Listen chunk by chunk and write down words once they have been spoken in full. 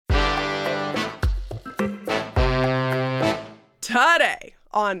today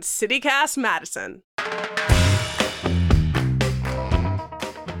on CityCast Madison.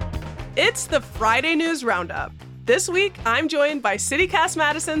 It's the Friday News Roundup. This week, I'm joined by CityCast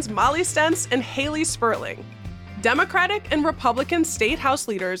Madison's Molly Stentz and Haley Sperling. Democratic and Republican state house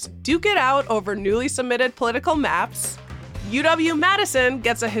leaders duke it out over newly submitted political maps. UW-Madison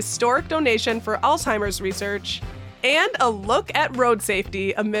gets a historic donation for Alzheimer's research. And a look at road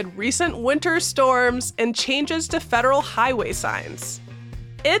safety amid recent winter storms and changes to federal highway signs.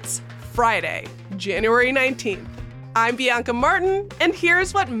 It's Friday, January 19th. I'm Bianca Martin, and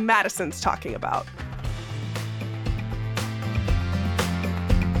here's what Madison's talking about.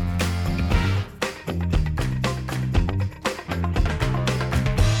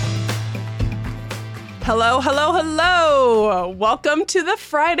 Hello, hello, hello. Welcome to the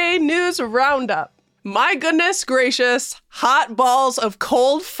Friday News Roundup. My goodness gracious, hot balls of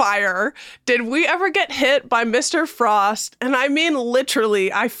cold fire. Did we ever get hit by Mr. Frost? And I mean,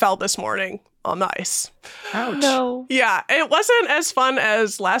 literally, I fell this morning on the ice. Ouch. No. Yeah, it wasn't as fun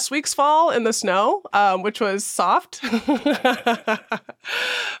as last week's fall in the snow, which was soft.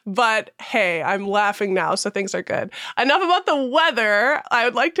 But hey, I'm laughing now, so things are good. Enough about the weather. I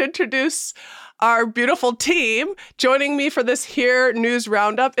would like to introduce our beautiful team. Joining me for this here news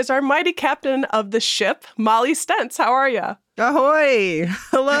roundup is our mighty captain of the ship, Molly Stentz. How are you? Ahoy!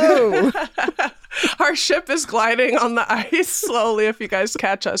 Hello! Our ship is gliding on the ice slowly. If you guys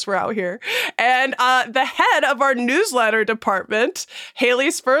catch us, we're out here. And the head of our newsletter department, Haley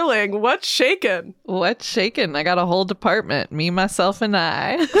Sperling. What's shaking? What's shaking? I got a whole department. Me, myself, and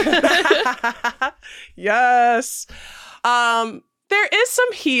I. Yes. There is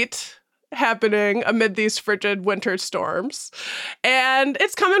some heat happening amid these frigid winter storms. And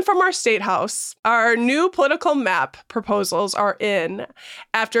it's coming from our state house. Our new political map proposals are in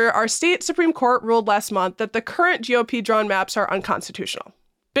after our state Supreme Court ruled last month that the current GOP drawn maps are unconstitutional.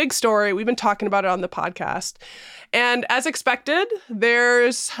 Big story. We've been talking about it on the podcast. And as expected,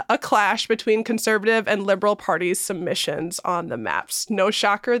 there's a clash between conservative and liberal parties' submissions on the maps. No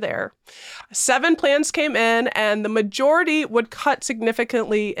shocker there. 7 plans came in, and the majority would cut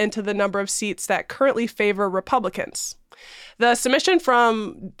significantly into the number of seats that currently favor Republicans. The submission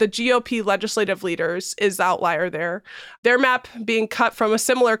from the GOP legislative leaders is the outlier there. Their map being cut from a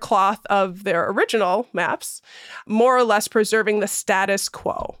similar cloth of their original maps, more or less preserving the status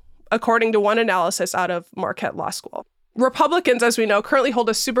quo, according to one analysis out of Marquette Law School. Republicans, as we know, currently hold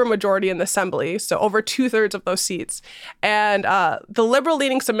a supermajority in the assembly, so over 2/3 of those seats. And the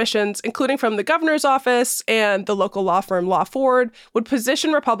liberal-leaning submissions, including from the governor's office and the local law firm Law Ford, would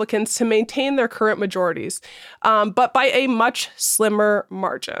position Republicans to maintain their current majorities, but by a much slimmer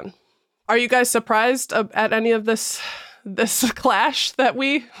margin. Are you guys surprised at any of this clash that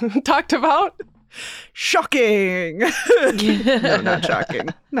we talked about? Shocking! No, not shocking.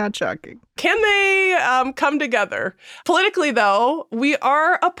 Not shocking. Can they come together? Politically, though, we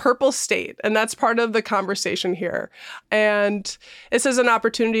are a purple state, and that's part of the conversation here. And this is an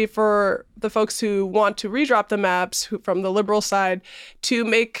opportunity for the folks who want to redrop the maps from the liberal side to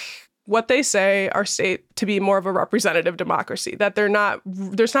make what they say our state to be more of a representative democracy, that there's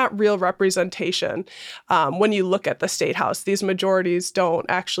not real representation. When you look at the state house, these majorities don't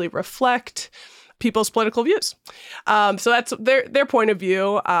actually reflect people's political views. So that's their point of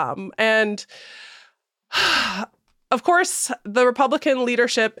view. And of course, the Republican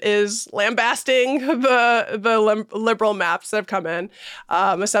leadership is lambasting the liberal maps that have come in.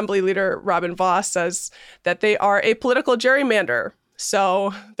 Assembly Leader Robin Vos says that they are a political gerrymander.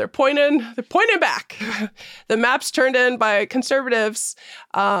 So they're pointing back. The maps turned in by conservatives,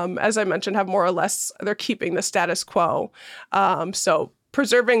 as I mentioned, have more or less, they're keeping the status quo. So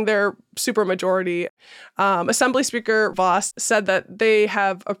preserving their supermajority. Assembly Speaker Vos said that they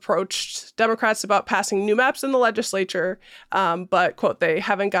have approached Democrats about passing new maps in the legislature, but, quote, they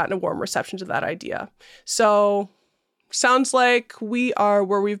haven't gotten a warm reception to that idea. So sounds like we are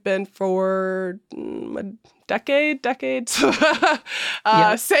where we've been for decades.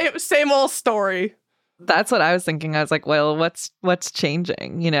 Same old story. That's what I was thinking. I was like, well, what's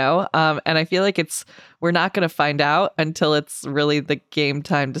changing, you know? And I feel like we're not going to find out until it's really the game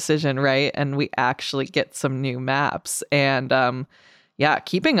time decision, right? And we actually get some new maps. And yeah,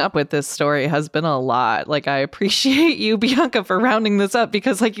 keeping up with this story has been a lot. Like, I appreciate you, Bianca, for rounding this up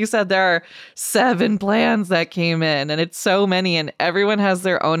because, like you said, there are 7 plans that came in and it's so many and everyone has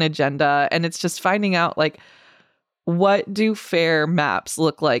their own agenda. And it's just finding out, like, what do fair maps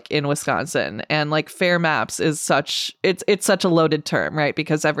look like in Wisconsin? And like fair maps is it's such a loaded term, right?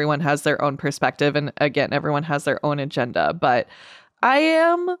 Because everyone has their own perspective. And again, everyone has their own agenda. But I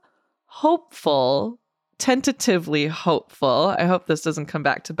am hopeful tentatively hopeful, I hope this doesn't come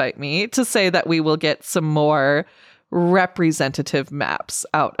back to bite me, to say that we will get some more representative maps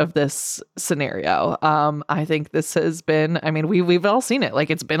out of this scenario. I think this has been, I mean, we've all seen it.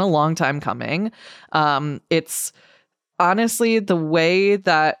 Like, it's been a long time coming. It's honestly the way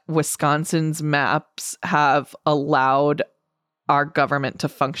that Wisconsin's maps have allowed our government to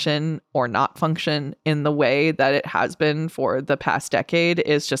function or not function in the way that it has been for the past decade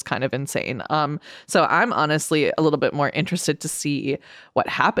is just kind of insane. So I'm honestly a little bit more interested to see what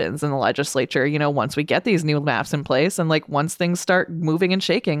happens in the legislature, you know, once we get these new maps in place and like once things start moving and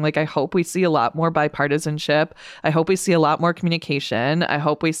shaking. Like, I hope we see a lot more bipartisanship. I hope we see a lot more communication. I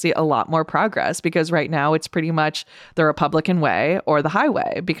hope we see a lot more progress, because right now it's pretty much the Republican way or the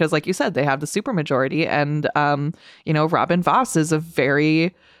highway, because like you said, they have the supermajority, and you know, Robin Vos is a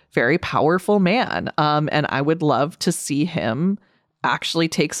very, very powerful man. And I would love to see him actually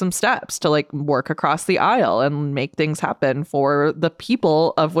take some steps to like work across the aisle and make things happen for the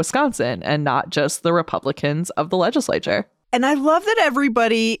people of Wisconsin and not just the Republicans of the legislature. And I love that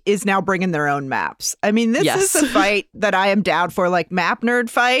everybody is now bringing their own maps. I mean, this Yes. is a fight that I am down for, like map nerd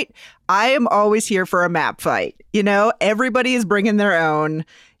fight. I am always here for a map fight. You know, everybody is bringing their own.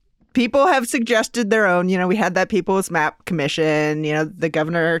 People have suggested their own. You know, we had that People's Map Commission. You know, the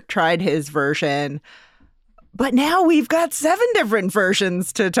governor tried his version. But now we've got 7 different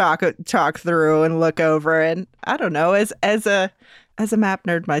versions to talk through and look over. And I don't know, as a map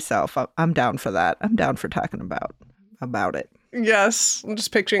nerd myself, I'm down for that. I'm down for talking about it. Yes, I'm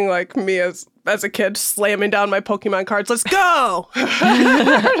just picturing like me as a kid slamming down my Pokemon cards. Let's go!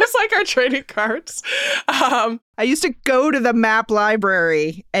 Just like our trading cards. I used to go to the map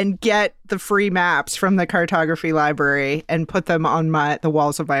library and get the free maps from the cartography library and put them on the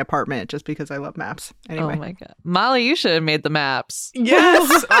walls of my apartment just because I love maps. Anyway. Oh my God. Molly, you should have made the maps.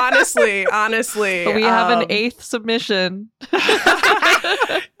 Yes, honestly. But we have an 8th submission.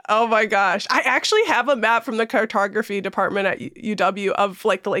 Oh my gosh. I actually have a map from the cartography department at UW of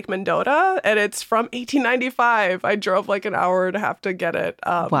like the Lake Mendota, and it's from 1895. I drove like an hour and a half to get it.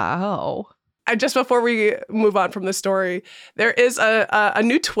 Wow. Just before we move on from the story, there is a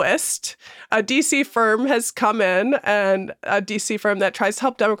new twist. A DC firm has come in, and a DC firm that tries to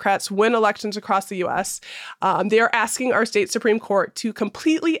help Democrats win elections across the U.S. They are asking our state Supreme Court to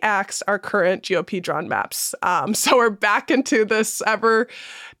completely axe our current GOP drawn maps. So we're back into this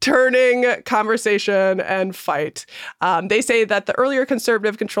ever-turning conversation and fight. They say that the earlier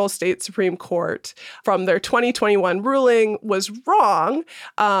conservative-controlled state Supreme Court from their 2021 ruling was wrong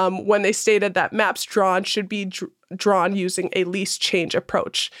when they stated that maps drawn should be drawn using a least change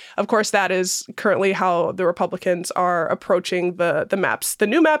approach. Of course, that is currently how the Republicans are approaching the maps, the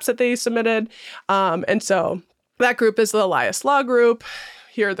new maps that they submitted. And so that group is the Elias Law Group.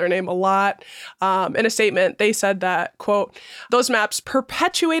 Hear their name a lot. In a statement, they said that, quote, those maps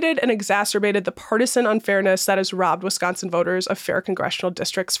perpetuated and exacerbated the partisan unfairness that has robbed Wisconsin voters of fair congressional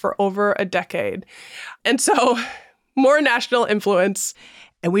districts for over a decade. And so more national influence.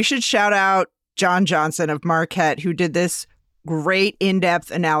 And we should shout out John Johnson of Marquette, who did this great in-depth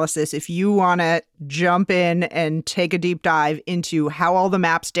analysis. If you want to jump in and take a deep dive into how all the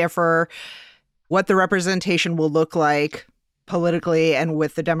maps differ, what the representation will look like politically and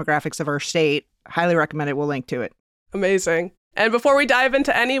with the demographics of our state, highly recommend it. We'll link to it. Amazing. And before we dive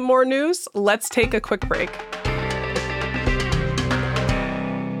into any more news, let's take a quick break.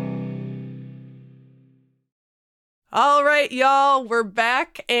 All right, y'all, we're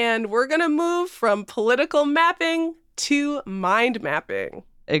back, and we're going to move from political mapping to mind mapping.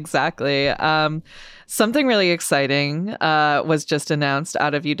 Exactly. Something really exciting was just announced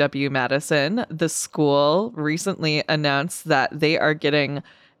out of UW-Madison. The school recently announced that they are getting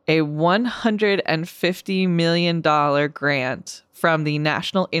a $150 million grant from the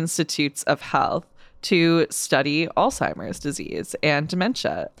National Institutes of Health to study Alzheimer's disease and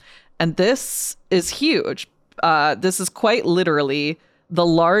dementia. And this is huge. This is quite literally the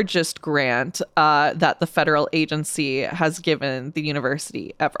largest grant that the federal agency has given the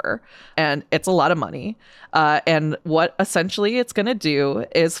university ever. And it's a lot of money. And what essentially it's going to do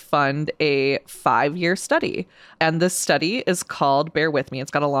is fund a 5-year study. And this study is called, bear with me,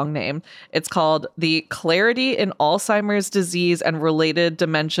 it's got a long name. It's called the Clarity in Alzheimer's Disease and Related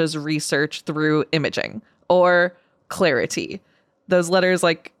Dementias Research Through Imaging, or Clarity. Those letters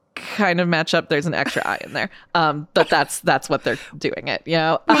kind of match up. There's an extra I in there. But that's what they're doing it, you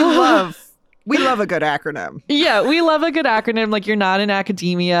know? We love a good acronym. Yeah, we love a good acronym. Like, you're not in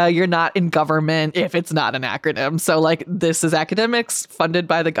academia, you're not in government if it's not an acronym. So this is academics funded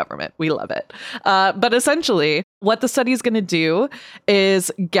by the government. We love it. But essentially, What the study is going to do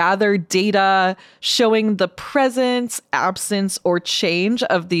is gather data showing the presence, absence, or change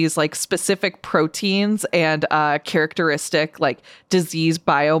of these like specific proteins and characteristic like disease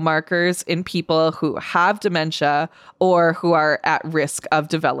biomarkers in people who have dementia or who are at risk of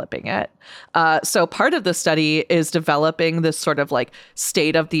developing it. So part of the study is developing this sort of like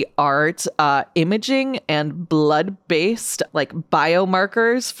state-of-the-art imaging and blood-based like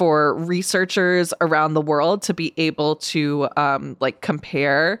biomarkers for researchers around the world to be able to like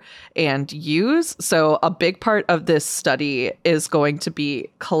compare and use. So a big part of this study is going to be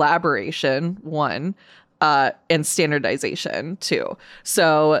collaboration, one, and standardization, too.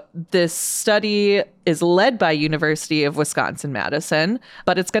 So this study is led by University of Wisconsin-Madison,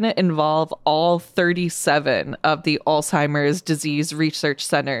 but it's going to involve all 37 of the Alzheimer's disease research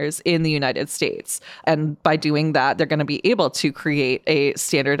centers in the United States. And by doing that, they're going to be able to create a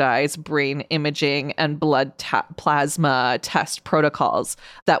standardized brain imaging and blood plasma test protocols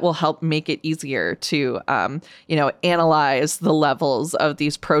that will help make it easier to, analyze the levels of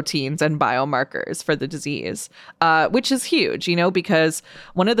these proteins and biomarkers for the disease, which is huge, because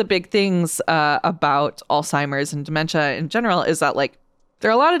one of the big things about Alzheimer's and dementia in general is that like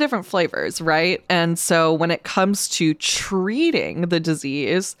there are a lot of different flavors, right? And so when it comes to treating the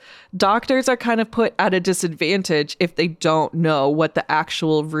disease, doctors are kind of put at a disadvantage if they don't know what the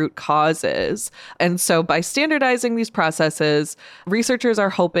actual root cause is. And so by standardizing these processes, researchers are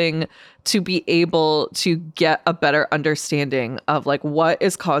hoping to be able to get a better understanding of like what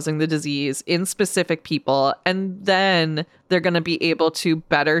is causing the disease in specific people. And then they're going to be able to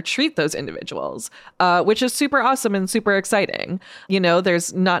better treat those individuals, which is super awesome and super exciting.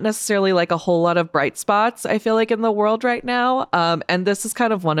 There's not necessarily like a whole lot of bright spots, I feel like, in the world right now. And this is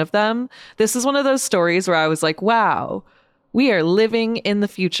kind of one of them. This is one of those stories where I was like, wow, we are living in the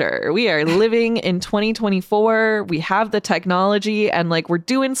future. We are living in 2024. We have the technology and like we're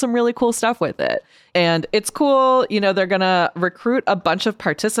doing some really cool stuff with it. And it's cool. They're going to recruit a bunch of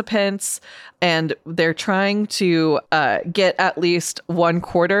participants and they're trying to get at least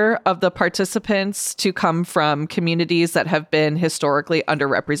 1/4 of the participants to come from communities that have been historically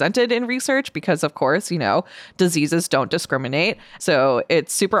underrepresented in research because, of course, diseases don't discriminate. So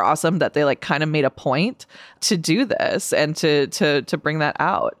it's super awesome that they like kind of made a point to do this and to bring that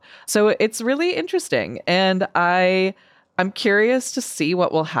out. So it's really interesting. And I'm curious to see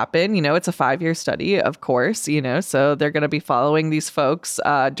what will happen. It's a 5-year study, of course, so they're going to be following these folks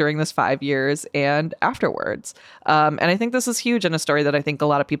during this 5 years and afterwards. And I think this is huge and a story that I think a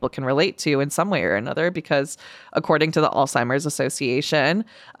lot of people can relate to in some way or another, because according to the Alzheimer's Association,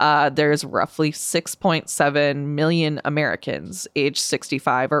 there's roughly 6.7 million Americans aged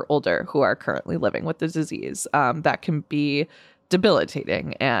 65 or older who are currently living with the disease. That can be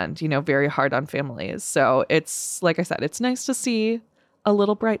debilitating and, very hard on families. So it's, like I said, it's nice to see a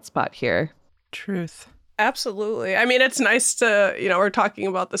little bright spot here. Truth. Absolutely. I mean, it's nice to, we're talking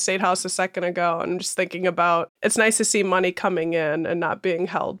about the State House a second ago and just thinking about, it's nice to see money coming in and not being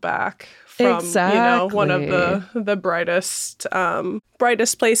held back from, one of the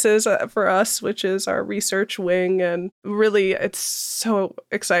brightest places for us, which is our research wing. And really, it's so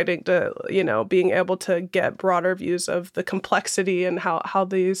exciting to, being able to get broader views of the complexity and how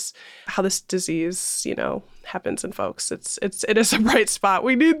this disease, happens in folks. It is a bright spot.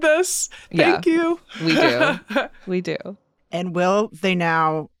 We need this. Thank you. We do. We do. And will they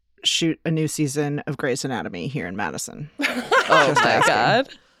now shoot a new season of Grey's Anatomy here in Madison? Oh my God.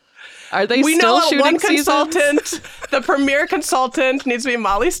 Are they we still know shooting one seasons? Consultant, the premier consultant, needs to be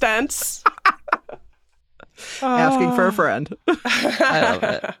Molly Stentz. Asking for a friend.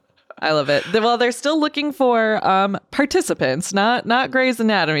 I love it. Well, they're still looking for participants, not Grey's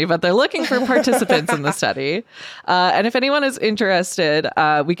Anatomy, but they're looking for participants in the study. And if anyone is interested,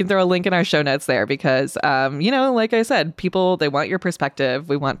 we can throw a link in our show notes there because, like I said, people, they want your perspective.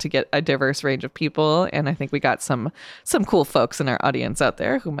 We want to get a diverse range of people. And I think we got some cool folks in our audience out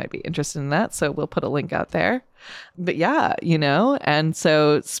there who might be interested in that. So we'll put a link out there. But yeah, and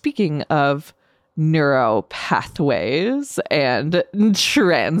so speaking of neuro pathways and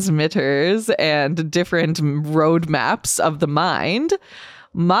transmitters and different roadmaps of the mind,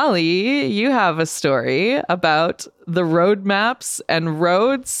 Molly, you have a story about the roadmaps and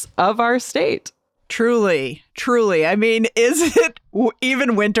roads of our state. Truly. I mean, is it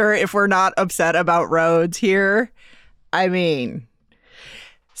even winter if we're not upset about roads here? I mean,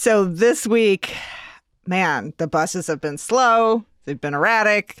 so this week, man, the buses have been slow. They've been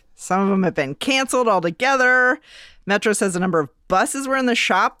erratic. Some of them have been canceled altogether. Metro says a number of buses were in the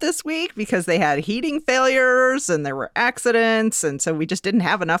shop this week because they had heating failures and there were accidents. And so we just didn't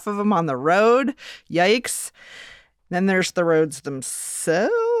have enough of them on the road. Yikes. Then there's the roads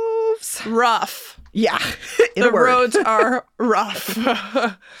themselves. Rough. Yeah. The roads are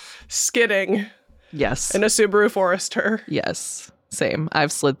rough. Skidding. Yes. In a Subaru Forester. Yes. Same.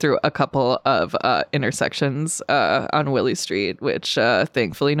 I've slid through a couple of intersections on Willie Street, which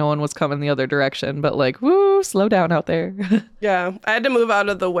thankfully no one was coming the other direction. But like, woo, slow down out there. Yeah, I had to move out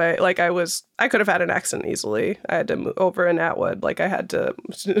of the way. Like I could have had an accident easily. I had to move over in Atwood. Like I had to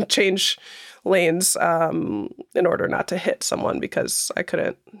change lanes in order not to hit someone because I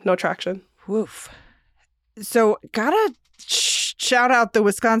couldn't. No traction. Woof. So gotta shout out the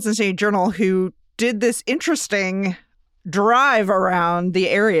Wisconsin State Journal who did this interesting drive around the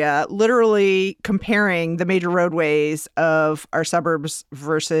area, literally comparing the major roadways of our suburbs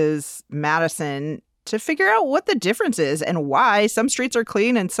versus Madison to figure out what the difference is and why some streets are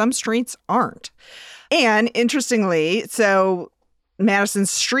clean and some streets aren't. And interestingly, so Madison's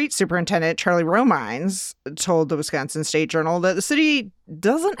street superintendent, Charlie Romines, told the Wisconsin State Journal that the city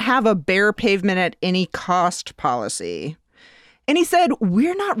doesn't have a bare pavement at any cost policy. And he said,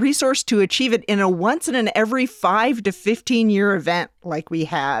 we're not resourced to achieve it in a once in an every 5 to 15 year event like we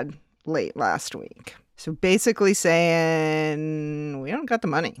had late last week. So basically saying we don't got the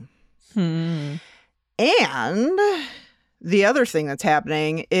money. And the other thing that's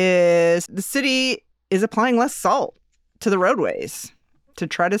happening is the city is applying less salt to the roadways to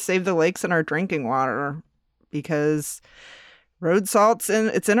try to save the lakes and our drinking water because road salt's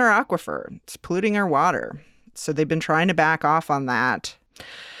it's in our aquifer. It's polluting our water. So they've been trying to back off on that.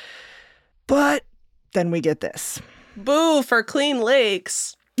 But then we get this. Boo for clean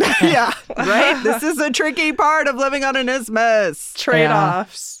lakes. Yeah, right? This is a tricky part of living on an isthmus.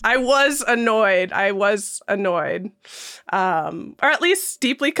 Trade-offs. Yeah. I was annoyed. Or at least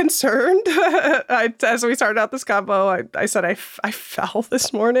deeply concerned. As we started out this combo, I said I fell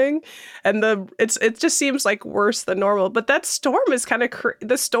this morning, and it just seems like worse than normal. But that storm is kind of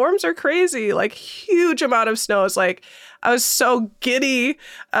the storms are crazy. Like huge amount of snow. It's like I was so giddy.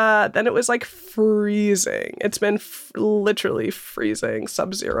 Then it was like freezing. It's been literally freezing,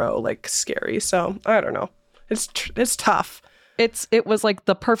 sub-zero, like scary. So I don't know. It's tough. It was like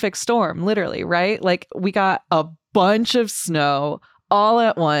the perfect storm, literally, right? Like we got a bunch of snow all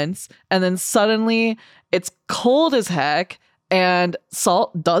at once, and then suddenly it's cold as heck, and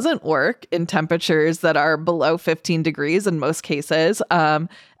salt doesn't work in temperatures that are below 15 degrees in most cases. And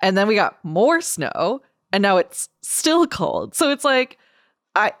then we got more snow, and now it's still cold. So it's like,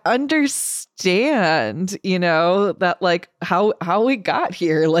 I understand, that like how we got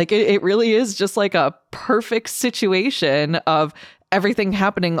here. Like it really is just like a perfect situation of everything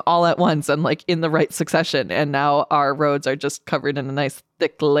happening all at once and like in the right succession. And now our roads are just covered in a nice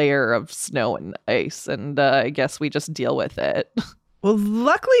thick layer of snow and ice. And I guess we just deal with it. Well,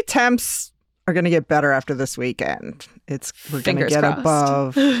 luckily temps are going to get better after this weekend. We're going to get crossed.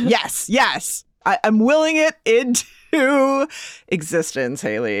 Above. Yes. I'm willing it into existence,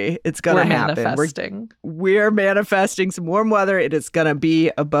 Haley. It's going to happen. Manifesting. We're manifesting some warm weather. It is going to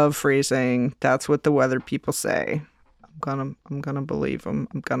be above freezing. That's what the weather people say. I'm gonna believe them.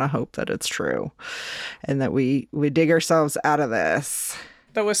 I'm gonna hope that it's true, and that we dig ourselves out of this.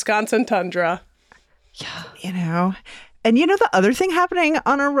 The Wisconsin tundra. Yeah, and the other thing happening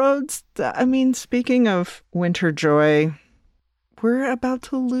on our roads. I mean, speaking of winter joy, we're about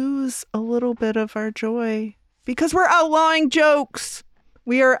to lose a little bit of our joy because we're outlawing jokes.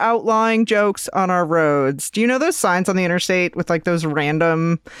 We are outlawing jokes on our roads. Do you know those signs on the interstate with like those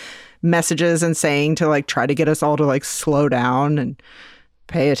random messages and saying to like try to get us all to like slow down and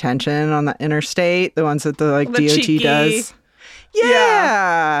pay attention on the interstate? The ones that the DOT cheeky does.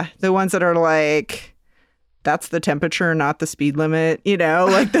 Yeah. The ones that are like, that's the temperature, not the speed limit,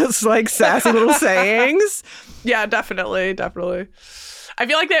 like those like sassy little sayings. Yeah, definitely. I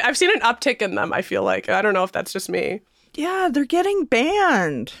feel like I've seen an uptick in them. I feel like, I don't know if that's just me. Yeah, they're getting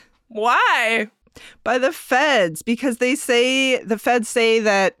banned. Why? By the feds, because the feds say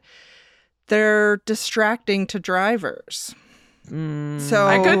that they're distracting to drivers. So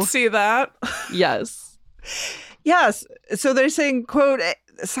I could see that. Yes. Yes. So they're saying, quote,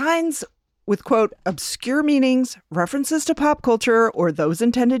 signs with, quote, obscure meanings, references to pop culture, or those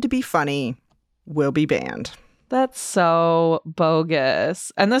intended to be funny will be banned. That's so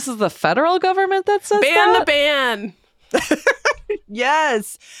bogus. And this is the federal government that says ban that? the ban.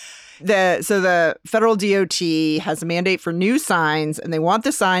 Yes. So the federal DOT has a mandate for new signs, and they want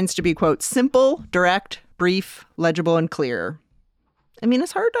the signs to be, quote, simple, direct, brief, legible, and clear. I mean,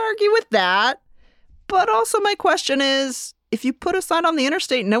 it's hard to argue with that. But also my question is, if you put a sign on the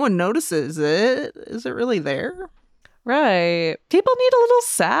interstate and no one notices it, is it really there? Right. People need a little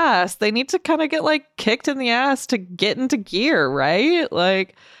sass. They need to kind of get like kicked in the ass to get into gear, right?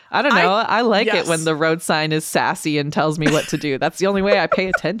 Like, I don't know. I like it when the road sign is sassy and tells me what to do. That's the only way I pay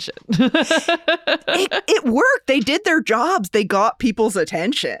attention. It worked. They did their jobs. They got people's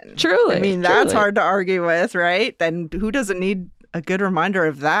attention. Truly. I mean, that's hard to argue with, right? Then who doesn't need a good reminder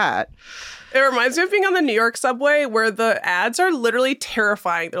of that? It reminds me of being on the New York subway where the ads are literally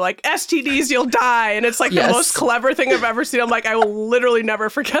terrifying. They're like, STDs, you'll die. And it's like the most clever thing I've ever seen. I'm like, I will literally never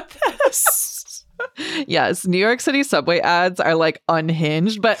forget this. Yes, New York City subway ads are like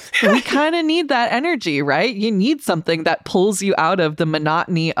unhinged, but we kind of need that energy, right? You need something that pulls you out of the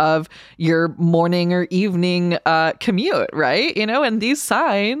monotony of your morning or evening commute, right? You know, and these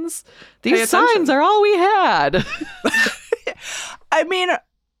signs are all we had. I mean,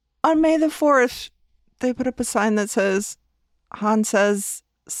 on May the 4th, they put up a sign that says, Han says,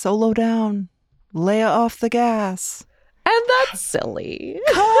 solo down, lay off the gas. And that's silly.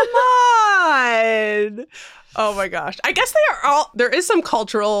 Come on. Oh my gosh. I guess there is some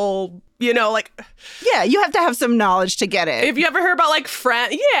cultural, like. Yeah, you have to have some knowledge to get it. If you ever hear about like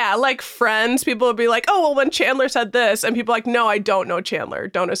Friends, people would be like, oh, well, when Chandler said this, and people are like, no, I don't know Chandler.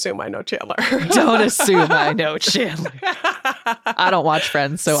 Don't assume I know Chandler. Don't assume I know Chandler. I don't watch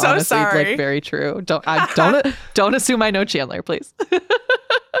Friends, so honestly, sorry. like very true. Don't assume I know Chandler, please.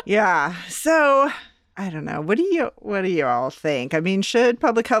 Yeah. So I don't know. What do you all think? I mean, should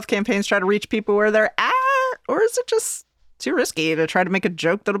public health campaigns try to reach people where they're at, or is it just too risky to try to make a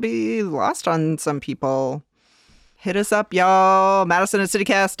joke that'll be lost on some people? Hit us up, y'all.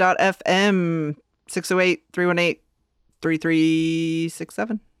 Madison@citycast.fm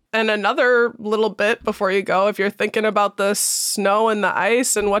 608-318-3367. And another little bit before you go, if you're thinking about the snow and the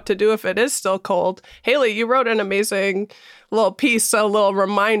ice and what to do if it is still cold, Haley, you wrote an amazing little piece, a little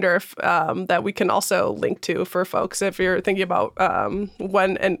reminder that we can also link to for folks if you're thinking about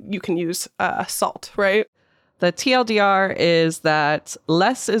when and you can use salt, right? The TLDR is that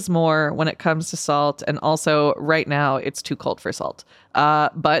less is more when it comes to salt. And also right now it's too cold for salt.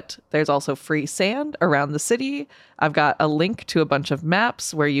 But there's also free sand around the city. I've got a link to a bunch of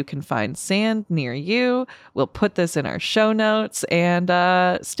maps where you can find sand near you. We'll put this in our show notes, and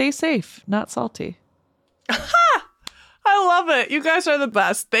stay safe, not salty. I love it. You guys are the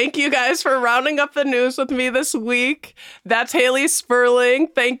best. Thank you guys for rounding up the news with me this week. That's Haley Sperling.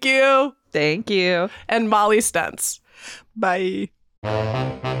 Thank you. Thank you. And Molly Stentz. Bye.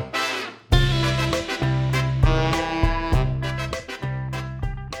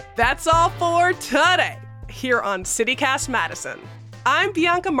 That's all for today here on CityCast Madison. I'm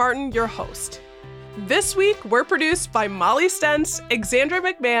Bianca Martin, your host. This week, we're produced by Molly Stentz, Xandra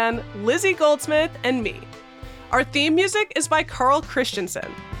McMahon, Lizzie Goldsmith, and me. Our theme music is by Carl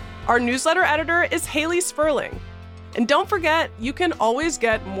Christensen. Our newsletter editor is Haley Sperling. And don't forget, you can always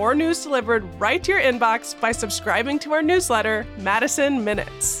get more news delivered right to your inbox by subscribing to our newsletter, Madison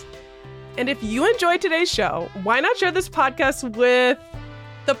Minutes. And if you enjoyed today's show, why not share this podcast with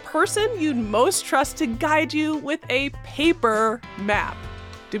the person you'd most trust to guide you with a paper map?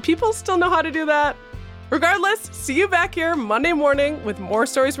 Do people still know how to do that? Regardless, see you back here Monday morning with more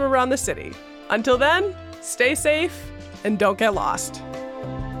stories from around the city. Until then, stay safe and don't get lost.